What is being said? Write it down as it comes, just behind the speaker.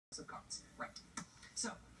of cards. Right.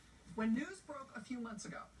 So, when news broke a few months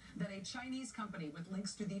ago that a Chinese company with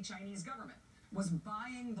links to the Chinese government was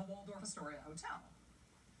buying the Waldorf Astoria Hotel,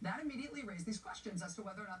 that immediately raised these questions as to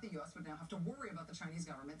whether or not the U.S. would now have to worry about the Chinese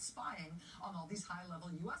government spying on all these high-level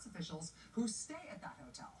U.S. officials who stay at that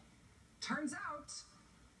hotel. Turns out,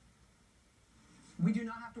 we do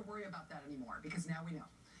not have to worry about that anymore, because now we know.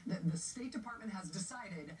 The State Department has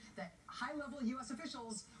decided that high-level U.S.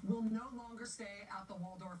 officials will no longer stay at the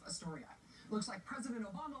Waldorf Astoria. Looks like President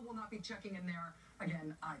Obama will not be checking in there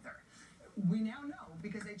again either. We now know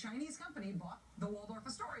because a Chinese company bought the Waldorf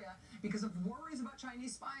Astoria because of worries about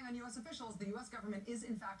Chinese spying on U.S. officials. The U.S. government is,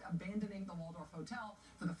 in fact, abandoning the Waldorf Hotel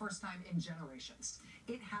for the first time in generations.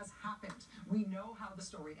 It has happened. We know how the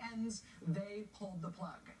story ends. They pulled the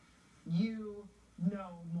plug. You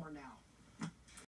know more now.